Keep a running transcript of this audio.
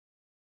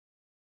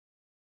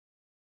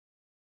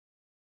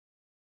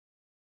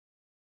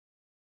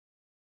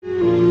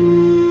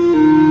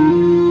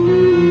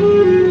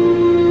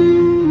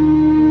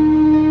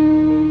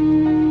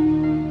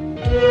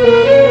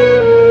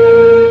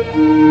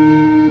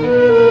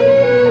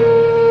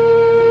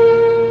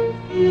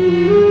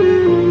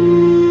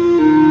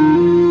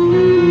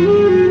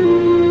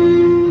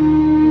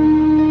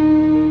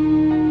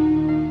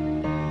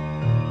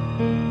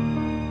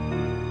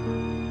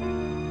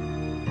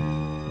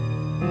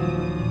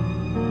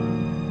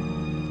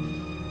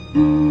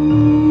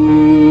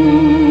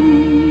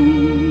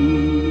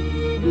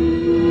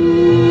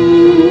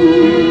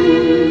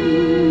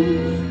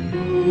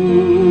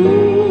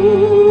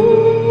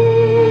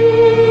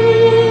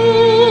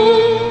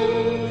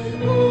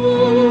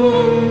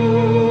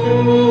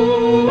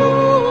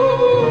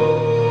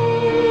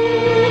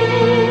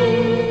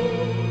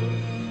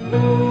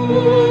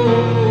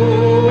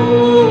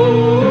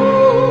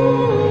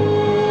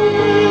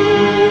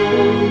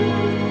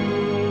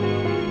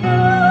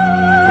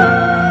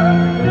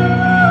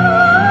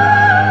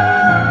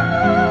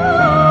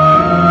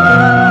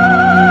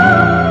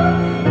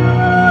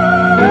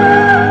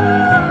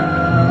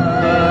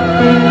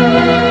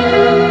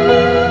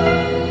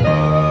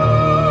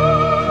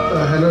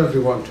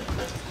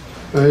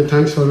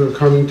Thanks for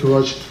coming to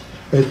watch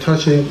a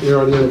touching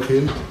Iranian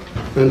film,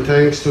 and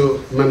thanks to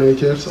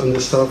managers and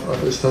the staff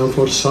of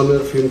Stanford Summer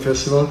Film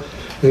Festival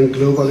and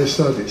Global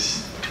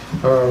Studies.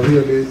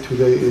 Really,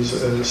 today is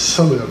a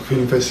summer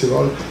film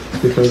festival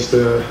because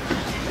the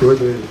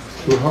weather is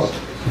too hot.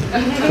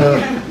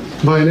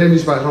 My name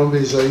is Bahram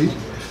Beyzaie,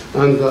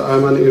 and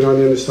I'm an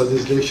Iranian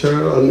Studies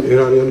lecturer on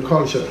Iranian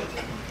culture,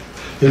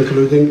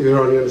 including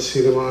Iranian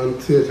cinema and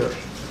theater.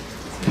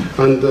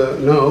 And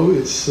now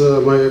it's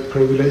my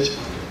privilege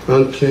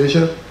and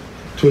pleasure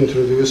to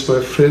introduce my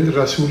friend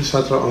Rasoul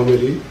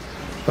Sadrameli,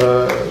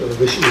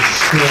 which is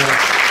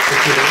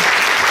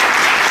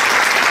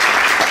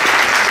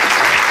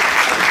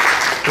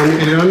an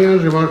Iranian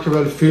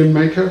remarkable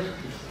filmmaker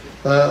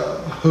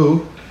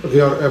who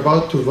we are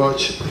about to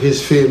watch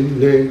his film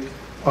named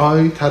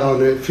I,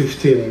 Taraneh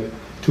 15,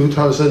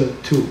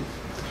 2002.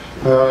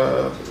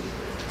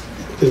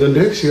 In the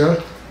next year,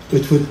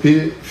 it would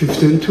be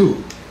 15-2,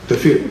 the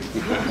film,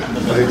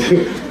 I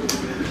think.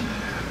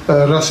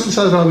 Rasoul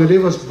Sadrameli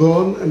was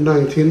born in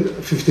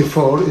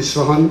 1954 in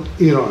Isfahan,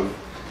 Iran.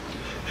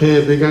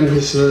 He began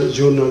his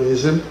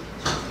journalism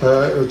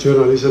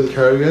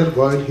career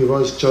while he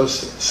was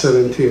just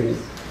 17.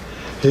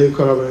 He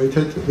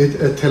collaborated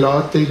with a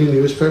Telat daily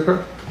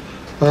newspaper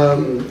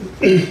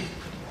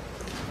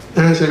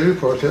as a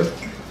reporter,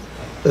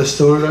 a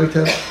story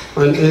writer,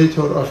 and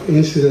editor of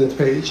Incident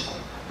Page,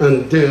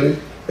 and then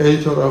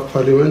editor of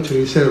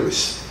Parliamentary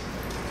Service.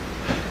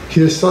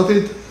 He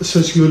studied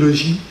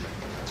sociology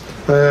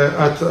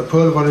at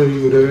Paul Valéry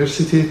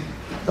University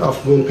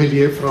of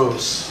Montpellier,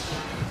 France.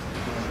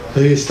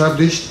 He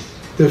established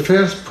the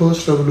first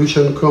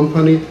post-revolution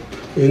company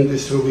in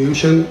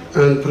distribution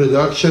and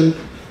production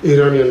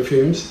Iranian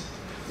films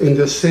in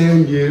the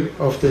same year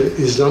of the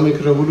Islamic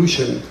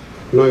Revolution,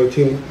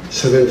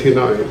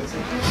 1979.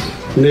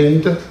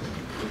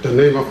 The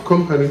name of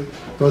company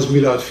was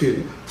MILAD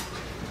Film.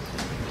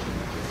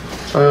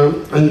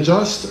 And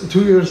just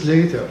 2 years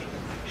later,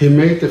 he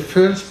made the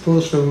first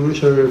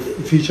post-revolutionary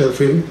feature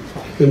film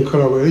in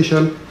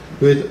collaboration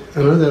with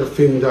another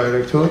film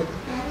director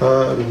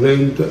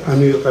named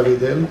Amir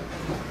Khalidel.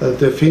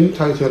 The film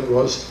title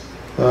was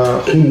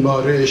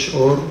Khunbaresh,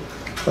 or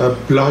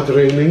Blood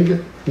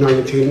Raining,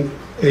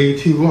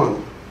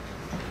 1981.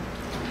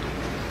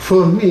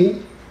 For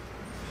me,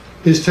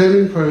 his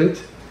turning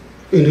point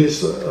in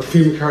his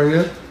film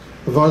career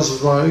was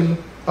while,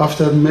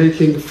 after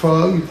making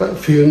 5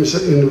 films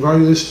in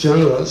various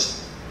genres,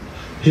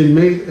 he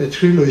made a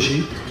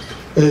trilogy,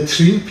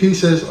 3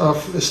 pieces of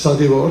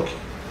study work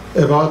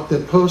about the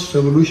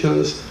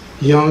post-revolution's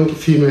young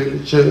female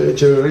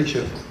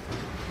generation.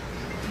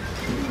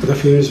 The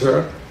films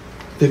were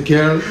The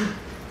Girl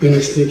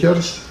in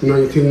Sneakers,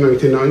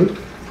 1999,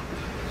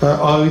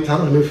 I,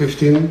 Taraneh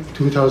 15,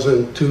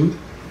 2002,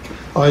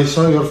 I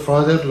Saw Your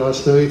Father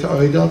Last Night,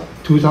 Aida,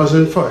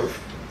 2005.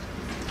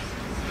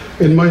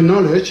 In my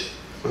knowledge,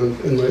 and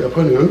in my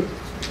opinion,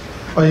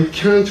 I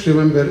can't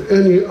remember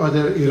any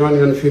other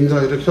Iranian film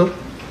director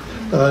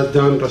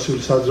than Rasoul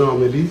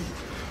Sadrameli,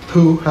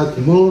 who had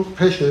more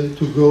passion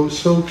to go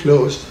so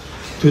close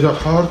to the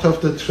heart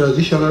of the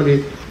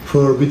traditionally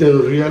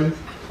forbidden realm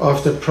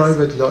of the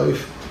private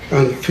life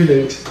and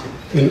feelings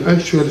in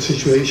actual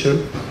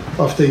situation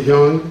of the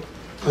young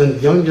and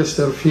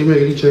youngster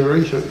female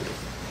generation.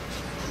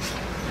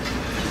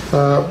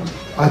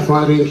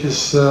 Admiring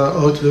his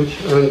outlook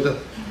and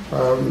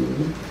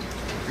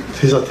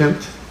his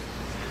attempt,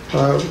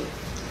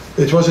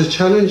 it was a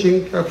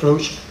challenging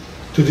approach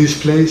to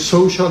display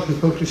social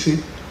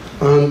hypocrisy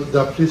and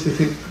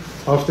duplicity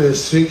of the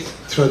strict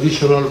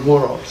traditional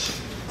morals.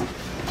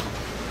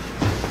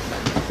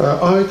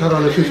 I,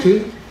 Taraneh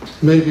 15,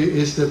 maybe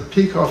is the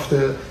peak of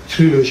the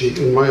trilogy,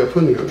 in my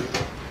opinion,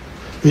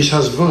 which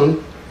has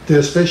won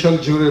the Special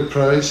Jury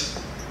Prize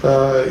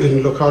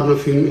in Locarno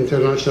Film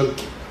International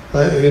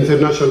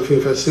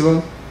Film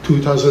Festival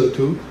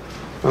 2002,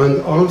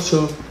 and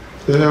also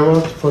the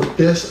award for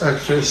Best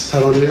Actress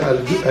Taraneh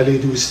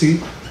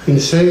Alidoosti in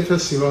same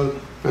festival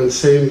and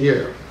same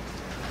year.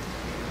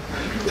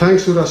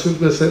 Thanks to Rasoul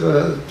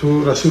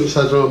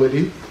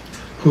Sadrameli,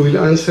 who will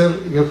answer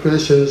your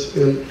questions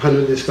in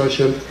panel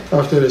discussion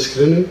after the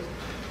screening.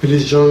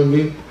 Please join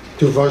me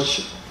to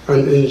watch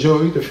and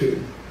enjoy the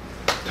film.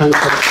 Thanks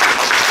for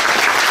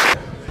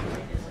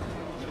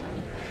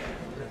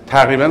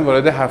تقریبا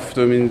وارد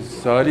 7مین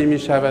سالی می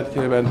شود که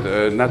من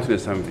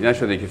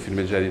نشده که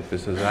فیلم جدید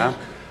بسازم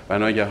و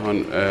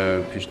ناگهان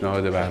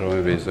پیشنهاد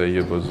بهرام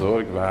بیضایی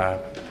بزرگ و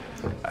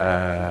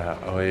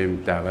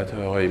دعوت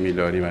آقای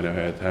میلانی و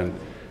نهایتاً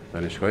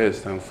دانشگاه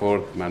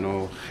استنفورد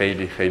منو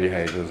خیلی خیلی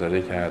هیجان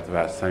زده کرد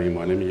و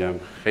صمیمانه میگم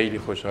خیلی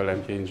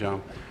خوشحالم که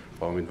اینجام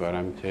و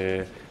امیدوارم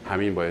که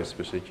همین باعث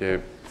بشه که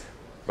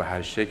به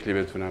هر شکلی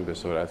بتونم به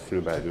سرعت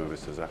فیلم بعدی رو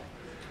بسازم.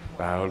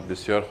 به هر حال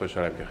بسیار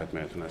خوشحالم که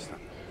خدمتتون هستم.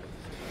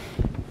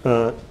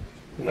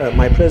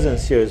 My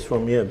presence here is for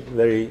me a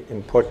very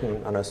important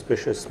and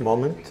auspicious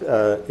moment.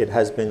 It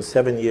has been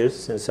 7 years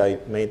since I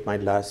made my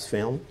last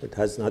film. It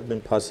has not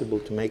been possible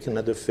to make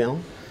another film.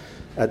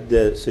 At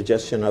the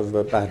suggestion of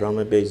Bahram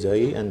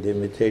Beyzaie and the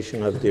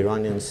invitation of the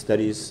Iranian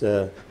Studies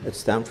at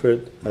Stanford,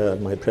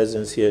 my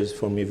presence here is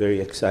for me very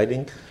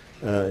exciting.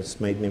 It's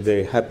made me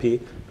very happy.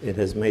 It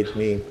has made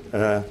me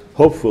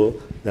hopeful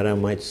that I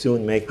might soon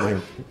make my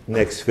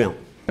next film.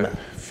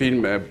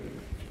 فیلم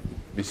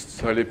 20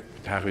 سال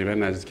تقریبا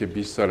نزدیک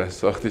 20 سال از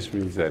ساختش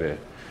میگذره.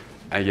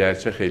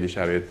 اگرچه خیلی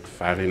شرایط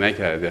فرقی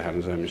نکرده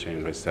هنوز هم میشه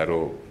این قصه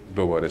رو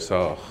دوباره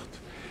ساخت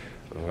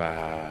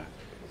و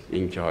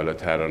اینکه حالا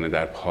ترانه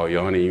در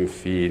پایان این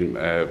فیلم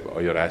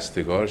آیا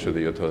رستگار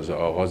شده یا تازه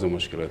آغاز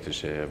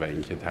مشکلاتشه و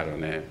اینکه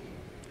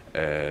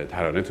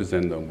ترانه تو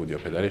زندان بود یا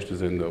پدرش تو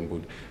زندان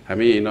بود،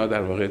 همه اینا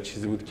در واقع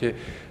چیزی بود که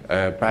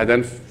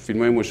بعداً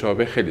فیلم‌های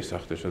مشابه خیلی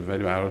ساخته شد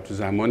ولی به هر حال تو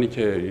زمانی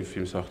که این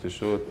فیلم ساخته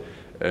شد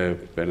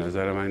به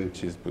نظر من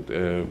چیز بود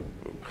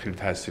خیلی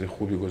تاثیر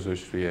خوبی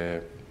گذاشت روی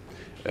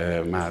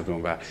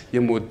مردم و یه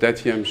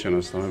مدتی هم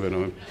شناسنامه به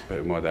نام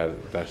مادر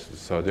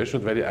صادر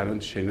شد ولی الان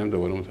شنیدم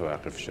دوباره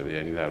متوقف شده.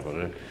 یعنی در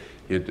واقع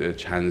یه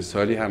چند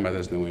سالی هم بعد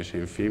از نمایش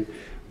این فیلم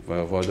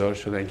وادار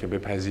شدن که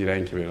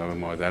بپذیرن که به نام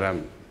مادرم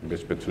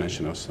بتونن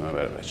شناسنامه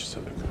برای بچه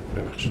صادر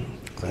کنن. ببخشید.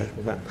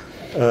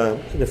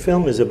 The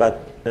film is about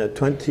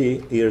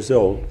 20 years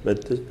old, but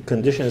the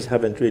conditions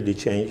haven't really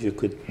changed. You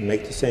could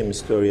make the same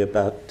story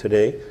about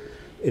today.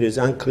 It is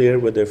unclear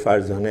whether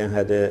Farzaneh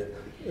had a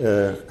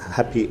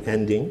happy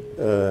ending,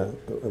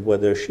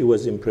 whether she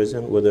was in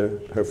prison, whether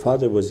her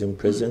father was in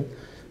prison.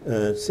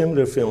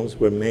 Similar films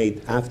were made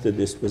after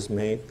this was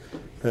made.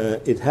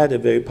 It had a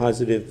very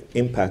positive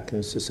impact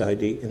in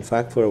society. In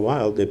fact, for a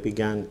while, they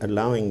began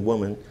allowing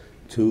women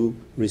to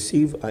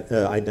receive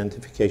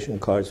identification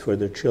cards for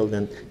their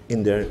children in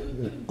their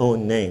own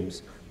names.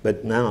 But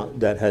now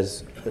that has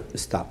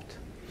stopped.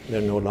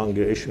 They're no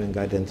longer issuing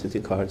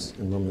identity cards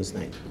in women's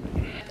names.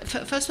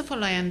 First of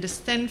all, I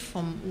understand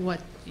from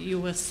what you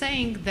were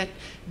saying that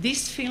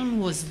this film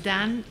was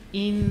done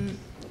in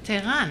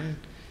Tehran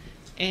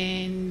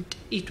and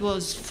it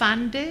was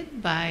funded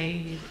by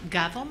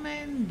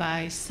government,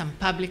 by some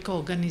public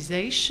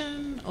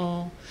organization,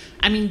 or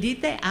I mean, did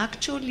they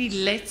actually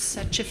let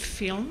such a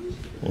film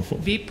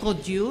be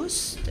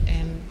produced?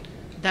 And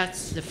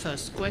that's the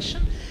first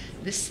question.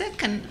 The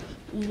second,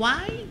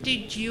 why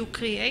did you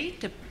create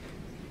a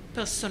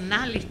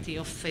personality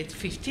of a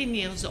 15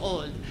 years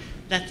old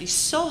that is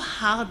so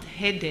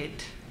hard-headed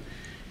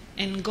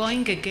and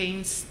going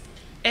against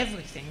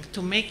everything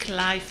to make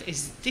life as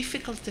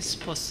difficult as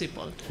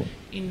possible?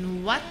 In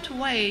what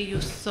way you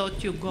thought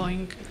you're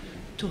going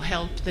to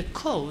help the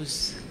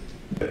cause?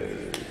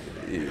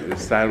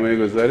 سرمایه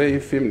گذاره این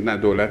فیلم نه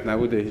دولت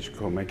نبوده، هیچ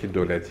کمک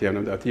دولتی هم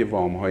نبوده. یه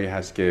وام هایی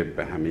هست که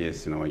به همه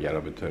سینماگرا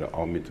به طور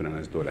عام میتونن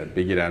از دولت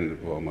بگیرن،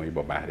 وامایی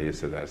با بهره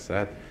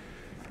 3%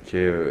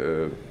 که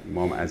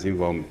ما از این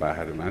وام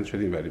بهره مند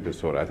شدیم ولی به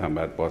سرعت هم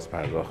باید باز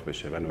پرداخت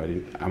بشه.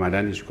 بنابراین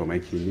عملاً هیچ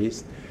کمکی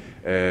نیست.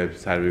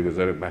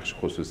 سرمایه‌گذار بخش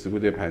خصوصی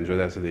بوده.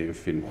 50% این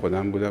فیلم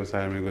خودم بودم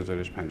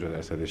سرمایه‌گذارش،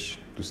 50%ش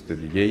دوست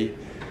دیگه‌ای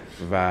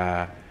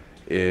و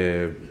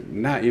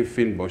نه این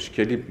فیلم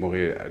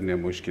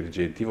مشکل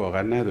جدی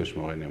واقعا نداشت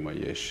موقع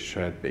نمایش.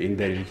 شاید به این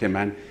دلیل که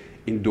من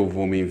این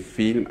دومین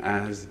فیلم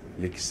از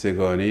یک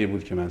سگانه‌ای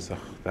بود که من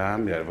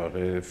ساختم. در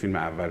واقع فیلم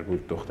اول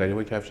بود دختری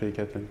با کفشای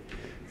کتانی،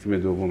 فیلم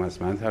دوم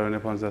از من ترانه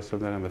 15 سال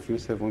دارم و فیلم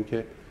سوم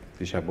که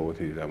دیشب بابات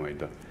دیدم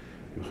آیدا.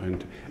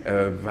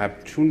 و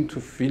چون تو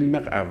فیلم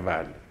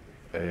اول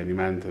یعنی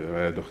من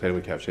دختری با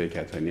کفشای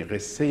کتانی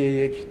قصه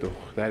یک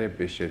دختر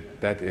به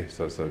شدت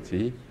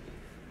احساساتی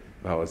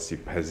و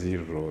آسیب پذیر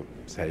رو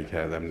سعی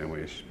کردم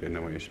به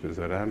نمایش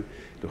بذارم.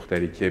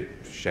 دختری که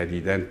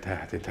شدیداً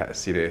تحت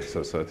تأثیر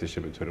احساساتش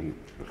به طور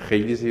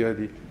خیلی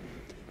زیادی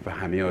و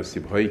همه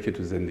آسیب هایی که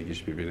تو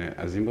زندگیش میبینه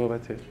از این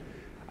بابته.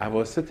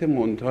 اواسط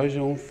مونتاژ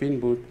اون فیلم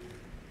بود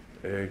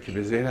که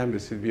به ذهنم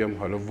رسید بیام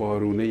حالا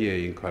وارونه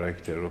این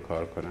کاراکتر رو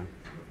کار کنم.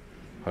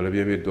 حالا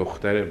بیام یه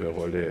دختر به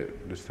قول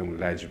دوستمون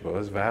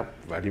لجباز و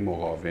ولی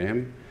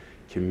مقاوم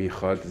که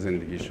میخواد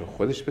زندگیش رو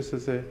خودش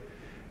بسازه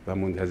و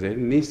منتظر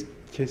نیست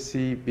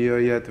کسی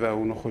بیاید و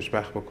اونو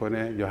خوشبخت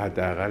بکنه یا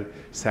حداقل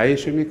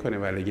سعیشو میکنه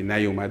ولی اگه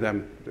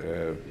نیومدم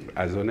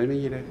عزا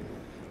نمیگیره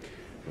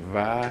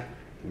و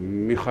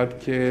میخواد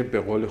که به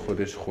قول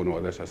خودش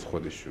خانواده‌اش از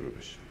خودش شروع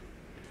بشه.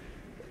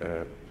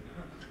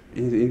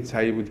 این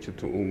سعی بود که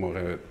تو اون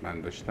موقع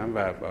من داشتم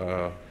و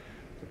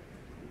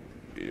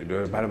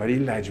برای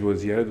این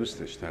لجبازیه رو دوست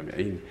داشتم.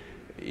 این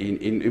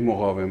این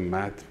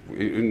مقاومت،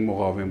 این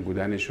مقاوم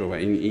بودنش و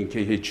این که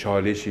یه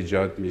چالش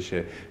ایجاد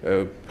میشه،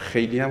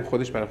 خیلی هم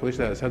خودش برای خودش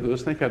در اصل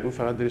درست نکرد. اون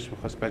فقط دلش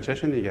می‌خواست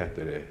بچه‌شو نگه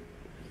داره.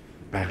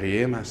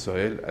 بقیه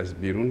مسائل از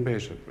بیرون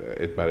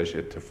براش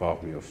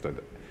اتفاق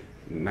میافتاد،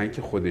 نه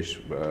اینکه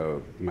خودش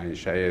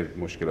منشأ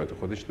مشکلات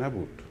خودش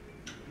نبود.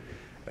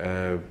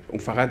 اون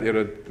فقط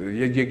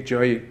یک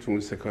جایی تو اون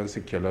سکانس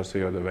کلاس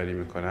رو یادآوری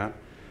میکنم،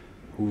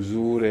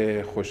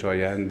 حضور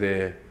خوشایند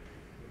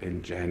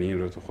این جنین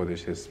رو تو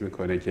خودش حس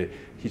میکنه که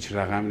هیچ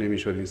رقم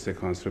نمیشد این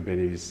سکانس رو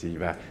بنویسی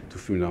و تو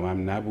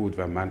فیلمنامه‌ام نبود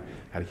و من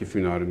هر کی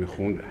فیلمنامه رو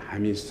میخوند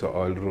همین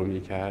سوال رو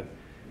میکرد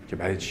که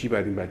برای چی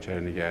باید این بچه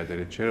رو نگه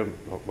داره، چرا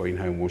با این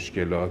همه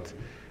مشکلات،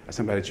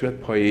 اصلا برای چی باید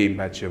پای این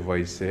بچه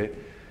وایسه.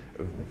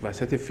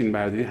 وسط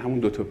فیلمبرداری همون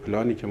دوتا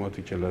پلانی که ما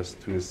تو کلاس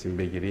تونستیم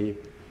بگیریم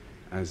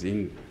از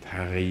این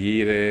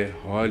تغییر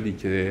حالی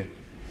که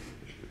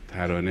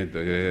ترانه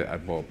داره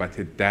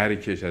بابت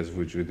درکش از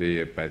وجود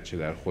بچه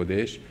در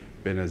خودش،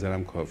 به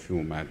نظرم کافی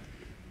اومد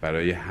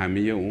برای همه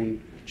اون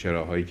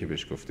چراهایی که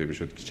بهش گفته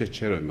میشد که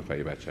چرا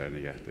میخوای بچه رو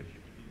نگه داری.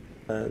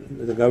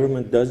 The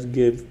government does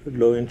give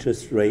low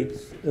interest rates,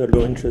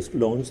 low interest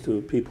loans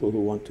to people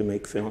who want to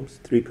make films,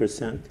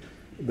 3%,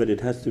 but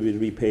it has to be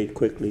repaid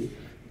quickly.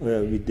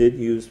 We did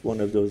use one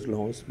of those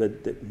loans, but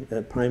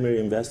the primary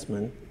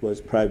investment was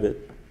private.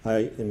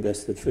 I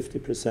invested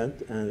 50%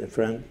 and a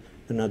friend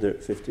another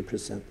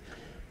 50%.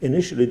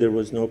 Initially there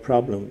was no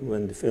problem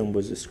when the film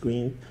was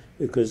screened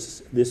because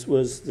this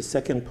was the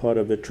second part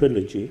of a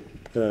trilogy.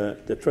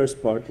 The first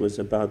part was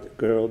about a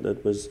girl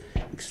that was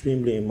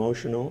extremely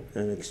emotional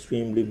and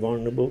extremely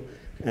vulnerable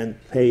and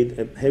paid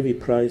a heavy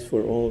price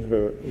for all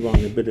her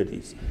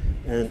vulnerabilities.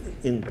 And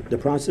in the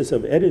process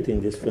of editing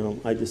this film,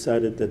 I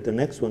decided that the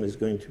next one is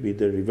going to be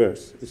the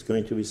reverse. It's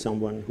going to be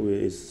someone who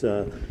is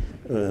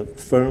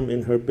firm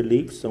in her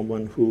beliefs,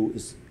 someone who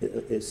is,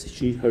 as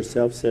she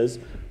herself says,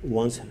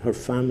 wants her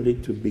family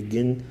to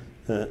begin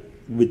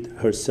with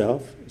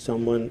herself,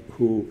 someone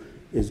who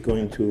is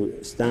going to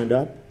stand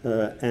up.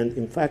 And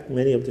in fact,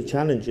 many of the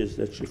challenges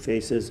that she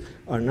faces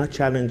are not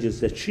challenges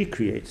that she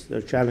creates.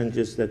 They're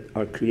challenges that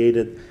are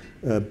created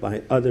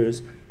by others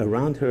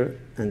around her,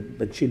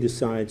 but she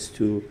decides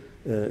to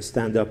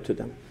stand up to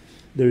them.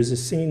 There is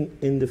a scene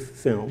in the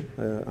film,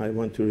 I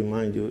want to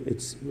remind you,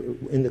 it's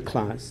in the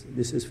class.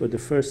 This is for the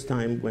first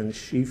time when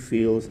she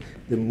feels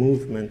the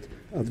movement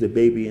of the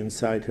baby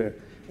inside her.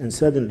 And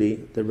suddenly,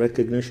 the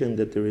recognition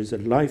that there is a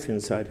life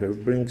inside her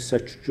brings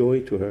such joy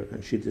to her, and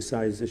she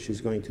decides that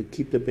she's going to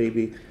keep the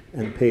baby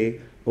and pay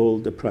all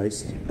the price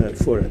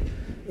for it.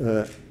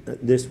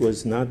 This was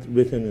not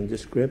written in the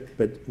script,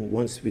 but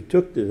once we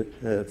took the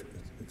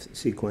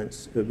sequence,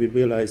 we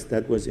realized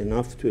that was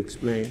enough to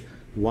explain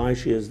why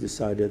she has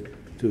decided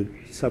to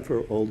suffer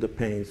all the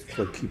pains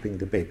for keeping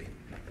the baby.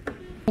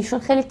 ایشون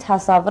خیلی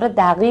تصور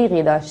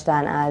دقیقی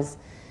داشتن از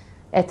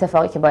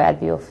اتفاقی که باید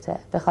بیفته،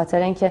 به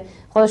خاطر اینکه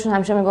خودشون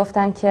همیشه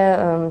میگفتن که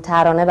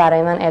ترانه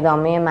برای من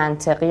ادامه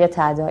منطقی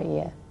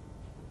تداعیه.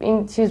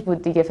 این چیز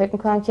بود دیگه. فکر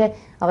میکنم که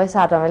آقای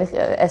صدراملی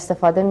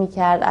استفاده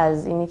میکرد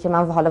از اینی که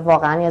من حالا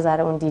واقعا یه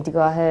ذره اون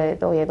دیدگاه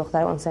یه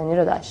دختر اونسنی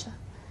رو داشتم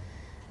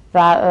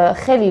و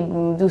خیلی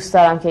دوست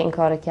دارم که این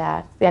کارو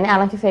کرد. یعنی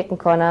الان که فکر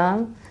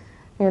میکنم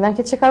میبینم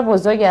که چه کار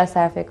بزرگی از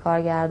طرف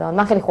کارگردان.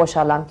 من خیلی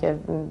خوشحالم که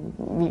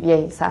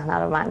یه صحنه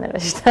رو من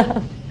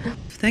نوشتم.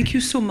 Thank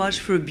you so much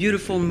for a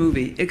beautiful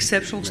movie,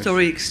 exceptional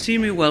story,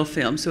 extremely well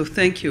filmed, so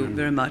thank you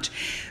very much.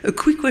 A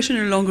quick question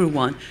and a longer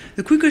one.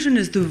 The quick question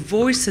is the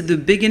voice at the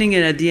beginning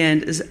and at the end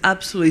is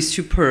absolutely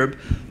superb.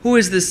 Who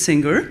is this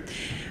singer?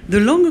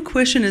 The longer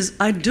question is,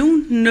 I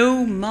don't know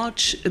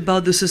much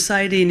about the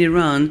society in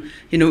Iran,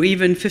 you know,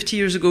 even 50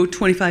 years ago,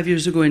 25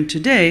 years ago and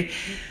today.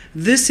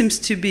 This seems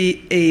to be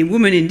a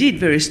woman indeed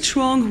very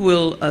strong who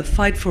will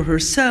fight for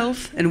herself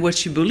and what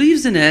she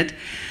believes in it.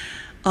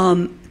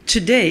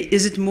 Today,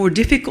 is it more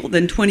difficult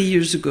than 20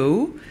 years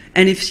ago?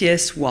 And if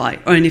yes, why?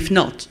 Or and if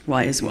not,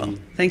 why as well?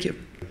 Thank you.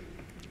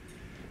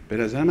 به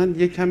نظر من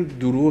یکم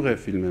دروغ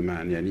فیلم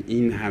من، یعنی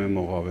این همه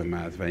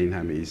مقاومت و این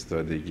همه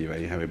ایستادگی و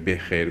این همه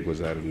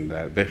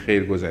به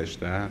خیر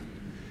گذشتن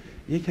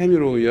یک کمی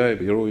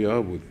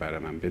رویا بود برای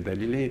من، به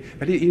دلیل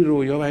ولی این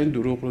رویا و این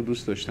دروغ رو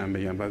دوست داشتم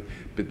بگم و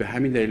به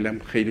همین دلیلم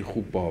خیلی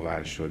خوب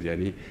باور شد.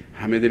 یعنی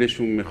همه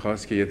دلشون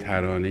میخواست که یه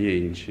ترانه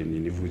این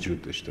چنینی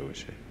وجود داشته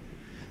باشه،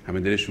 همه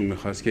دلشون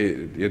میخواست که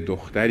یه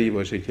دختری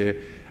باشه که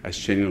از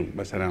چنین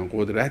مثلا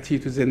قدرتی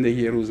تو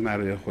زندگی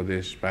روزمره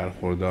خودش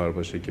برخوردار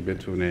باشه که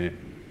بتونه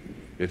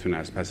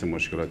از پس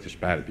مشکلاتش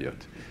بر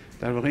بیاد.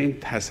 در واقع این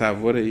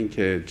تصور این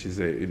که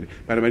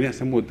برای من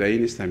اصلا مدعی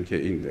نیستم که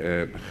این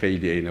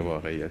خیلی عین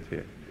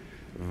واقعیته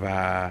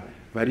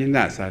ولی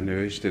نه،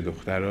 سرنوشت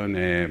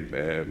دختران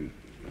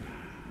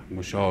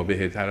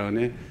مشابه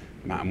ترانه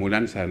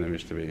معمولا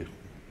سرنوشت به این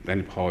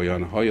یعنی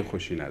پایان‌های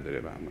خوشی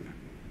نداره معمولا.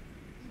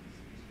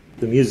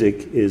 The music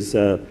is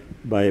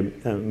by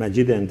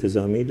Majid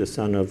Intizami, the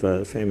son of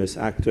a famous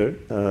actor,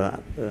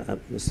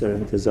 Mr.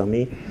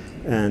 Intizami,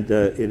 and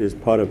it is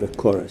part of a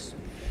chorus.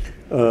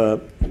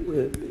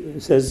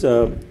 It says,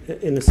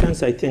 in a sense,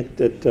 I think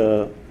that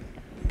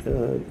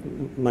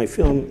my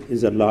film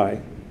is a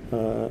lie.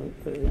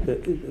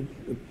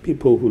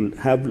 People who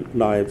have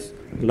lives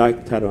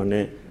like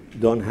Taraneh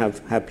don't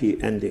have happy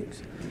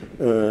endings.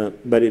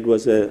 But it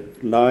was a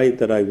lie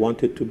that I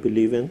wanted to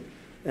believe in,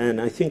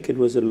 and I think it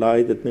was a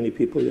lie that many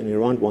people in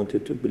Iran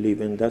wanted to believe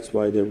in. That's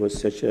why there was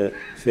such a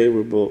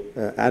favorable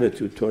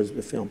attitude towards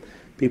the film.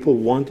 People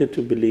wanted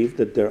to believe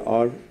that there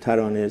are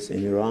Taranehs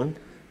in Iran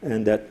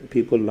and that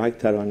people like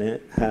Taraneh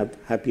have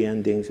happy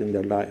endings in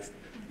their life.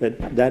 But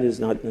that is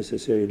not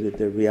necessarily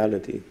the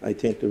reality. I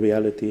think the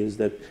reality is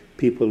that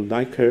people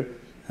like her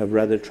have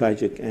rather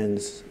tragic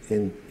ends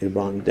in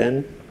Iran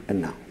then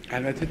and now.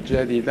 البته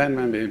جدیداً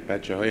من به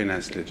بچه‌های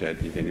نسل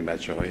جدید، یعنی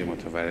بچه‌های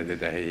متولد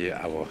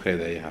دهه اواخر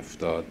دهه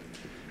 70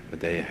 و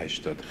دهه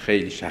 80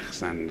 خیلی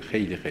شخصاً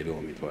خیلی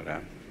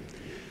امیدوارم.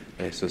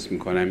 احساس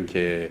می‌کنم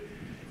که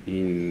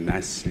این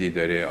نسلی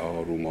داره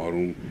آروم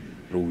آروم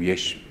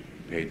رویش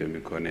پیدا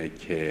میکنه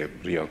که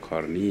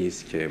ریاکار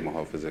نیست، که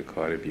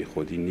محافظه‌کار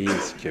بیخودی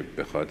نیست، که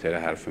به خاطر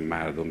حرف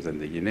مردم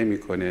زندگی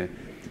نمیکنه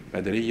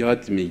و داره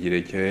یاد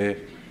میگیره که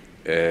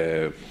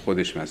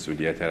خودش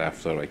مسئولیت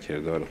رفتار و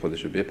کردار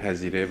خودش رو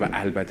بپذیره و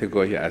البته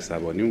گاهی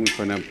عصبانی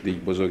میکنم دیگه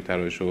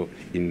بزرگتراشو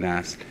این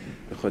نسل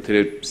به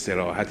خاطر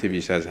صراحت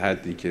بیش از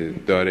حدی که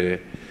داره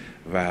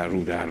و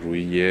رو در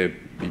روی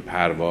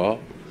بی‌پروا،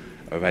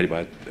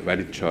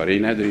 ولی چاره‌ای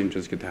نداریم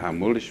جز که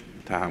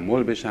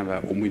تحمل بشن و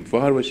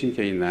امیدوار باشیم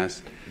که این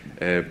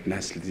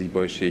نسلی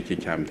باشه که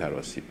کمتر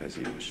آسیب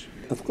پذیر باشه.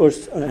 Of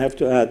course, I have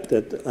to add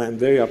that I'm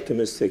very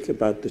optimistic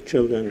about the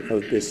children of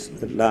this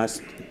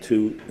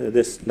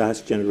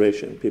last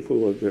generation, people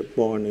who were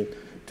born in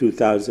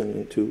 2000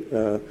 and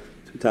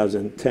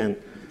 2010.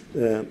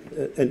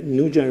 A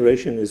new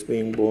generation is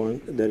being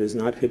born that is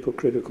not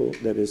hypocritical,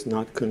 that is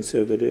not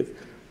conservative,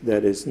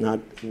 that is not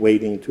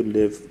waiting to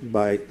live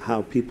by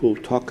how people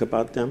talk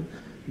about them.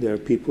 There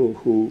are people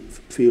who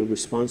feel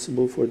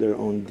responsible for their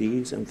own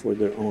deeds and for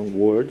their own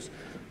words.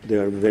 They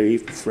are very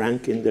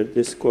frank in their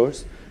discourse.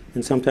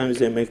 And sometimes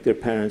they make their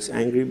parents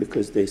angry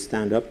because they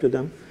stand up to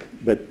them.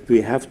 But we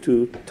have to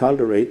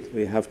tolerate,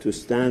 we have to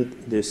stand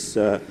this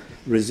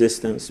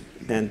resistance,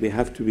 and we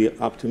have to be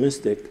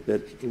optimistic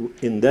that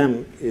in them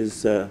is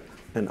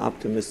an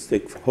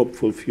optimistic,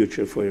 hopeful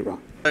future for Iran.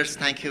 First,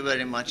 thank you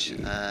very much.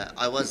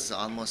 I was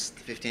almost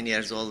 15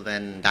 years old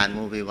when that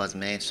movie was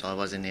made, so I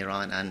was in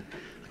Iran and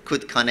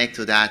could connect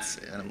to that,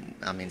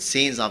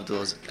 scenes of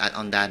those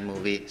on that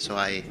movie. So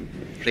I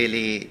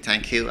really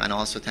thank you, and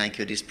also thank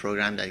you this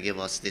program that gave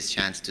us this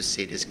chance to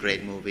see this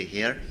great movie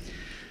here.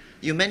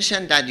 You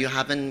mentioned that you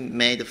haven't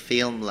made a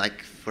film like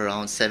for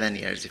around 7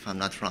 years, if I'm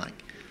not wrong.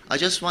 I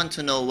just want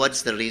to know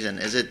what's the reason.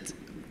 Is it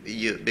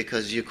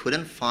because you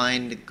couldn't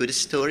find a good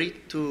story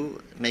to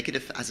make it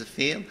as a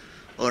film,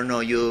 or no,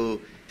 you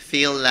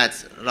feel that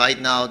right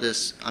now this,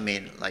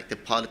 like the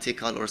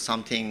political or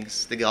some things,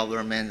 the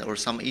government or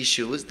some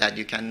issues that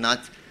you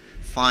cannot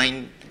find,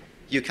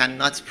 you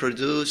cannot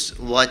produce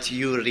what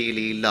you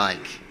really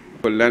like?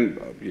 کلاً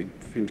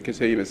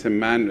کسایی مثل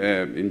من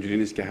اینجوری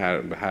نیست که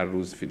هر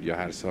روز یا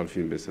هر سال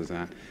فیلم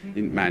بسازن.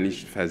 این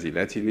معنیش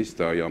فضیلتی نیست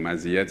یا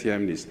مزیتی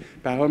هم نیست.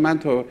 به هر حال من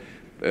تا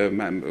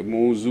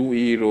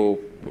موضوعی رو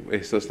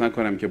احساس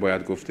نکنم که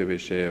باید گفته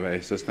بشه و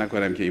احساس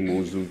نکنم که این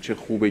موضوع چه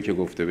خوبه که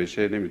گفته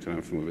بشه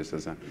نمیتونم فیلمو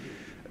بسازم.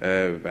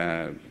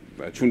 و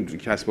چون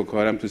کسب و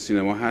کارم تو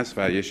سینما هست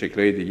و یه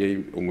شکلای دیگه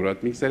این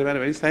امورات میگذره،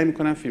 بنابراین سعی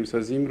میکنم فیلم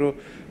سازیم رو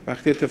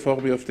وقتی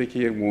اتفاق بیفته که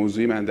یک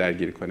موضوعی من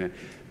درگیر کنه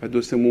و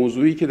دو سه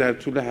موضوعی که در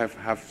طول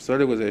 7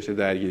 سال گذشته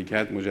درگیر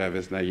کرد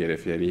مجوز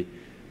نگرفت، یعنی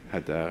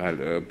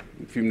حداقل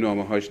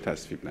فیلمنامه هاش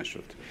تصویب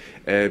نشد.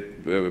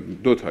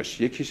 دو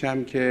تاش، یکیش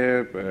هم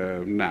که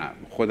نه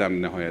خودم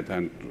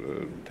نهایتا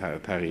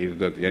تغییر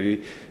داد، یعنی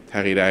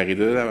تغییر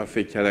عقیده دادم و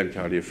فکر کردم که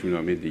حالا یه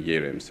فیلمنامه دیگه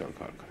رو امسال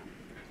کار کنم.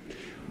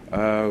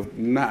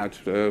 نه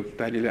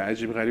دلیل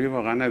عجیب غریبی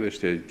واقعا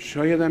نداشته.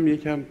 شاید هم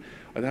یکم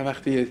آدم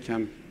وقتی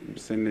یکم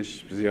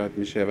سنش زیاد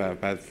میشه و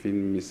بعد فیلم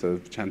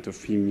میسازه، چند تا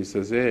فیلم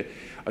میسازه،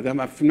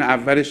 آدم فیلم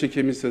اولشه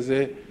که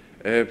میسازه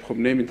خب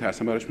نمیتونه،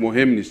 اصلا براش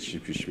مهم نیست چی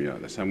پیش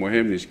میاد، اصلا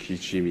مهم نیست کی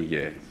چی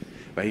میگه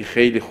و این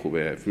خیلی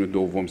خوبه. فیلم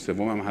دوم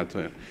سوم هم حتی،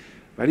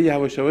 ولی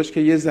یواش یواش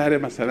که یه ذره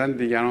مثلا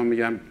دیگران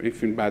میگم این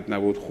فیلم بد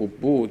نبود خوب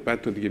بود،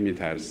 بعد تو دیگه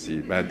میترسی،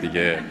 بعد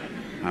دیگه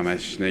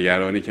همش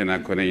نگرانی که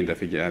نکنه این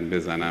دفعه گند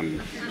بزنم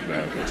و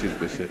چیز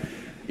بشه.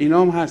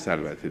 اینا هم هست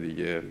البته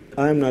دیگه.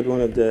 I'm not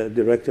one of the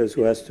directors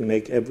who has to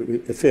make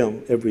a film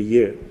every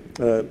year.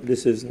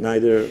 This is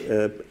neither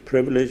a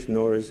privilege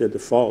nor is it a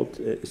fault.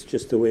 It's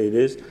just the way it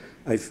is.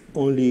 I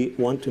only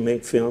want to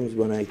make films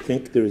when I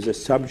think there is a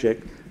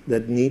subject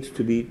that needs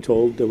to be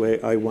told the way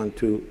I want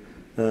to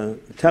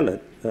tell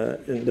it.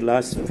 In the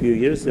last few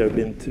years, there have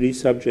been 3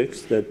 subjects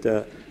that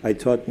I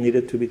thought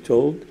needed to be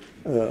told.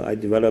 I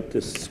developed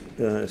a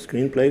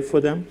screenplay for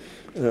them.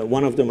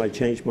 One of them I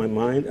changed my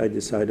mind. I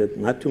decided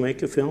not to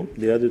make a film.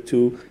 The other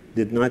 2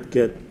 did not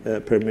get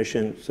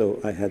permission, so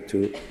I had to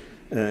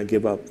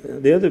give up.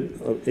 The other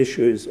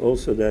issue is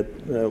also that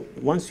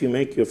once you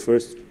make your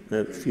first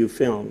few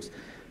films,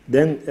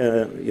 then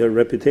your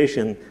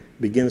reputation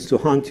begins to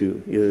haunt you.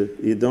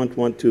 You don't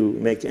want to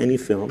make any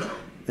film,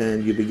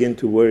 and you begin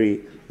to worry,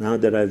 now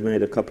that I've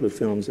made a couple of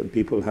films and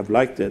people have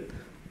liked it,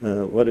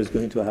 what is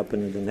going to happen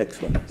in the next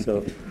one? So,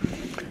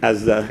 as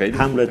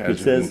Hamlet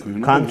says,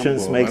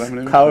 conscience makes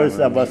cowards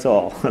of us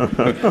all.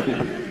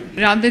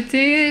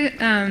 رابطه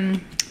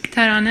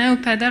ترانه و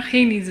پدر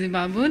خیلی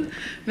زیبا بود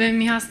و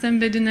می‌خواستم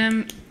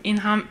بدونم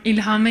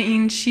الهام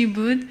این چی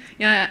بود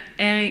یا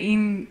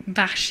این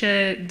بخش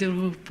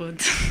دروغ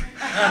بود.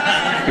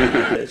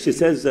 She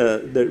says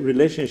the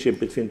relationship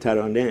between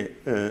Taraneh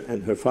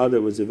and her father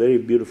was a very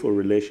beautiful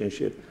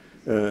relationship.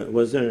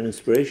 Was there an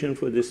inspiration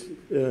for this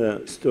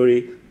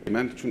story?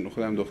 من چون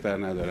خودم دختر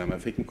ندارم و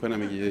فکر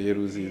میکنم اگه یه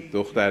روزی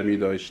دختر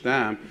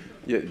میداشتم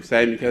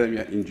سعی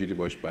میکردم اینجوری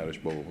براش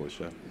بابا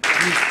باشم.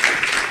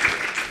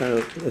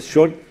 A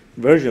short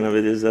version of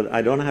it is that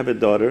I don't have a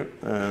daughter.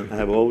 I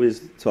have always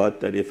thought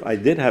that if I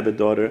did have a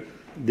daughter,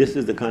 this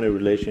is the kind of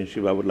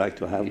relationship I would like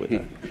to have with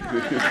her.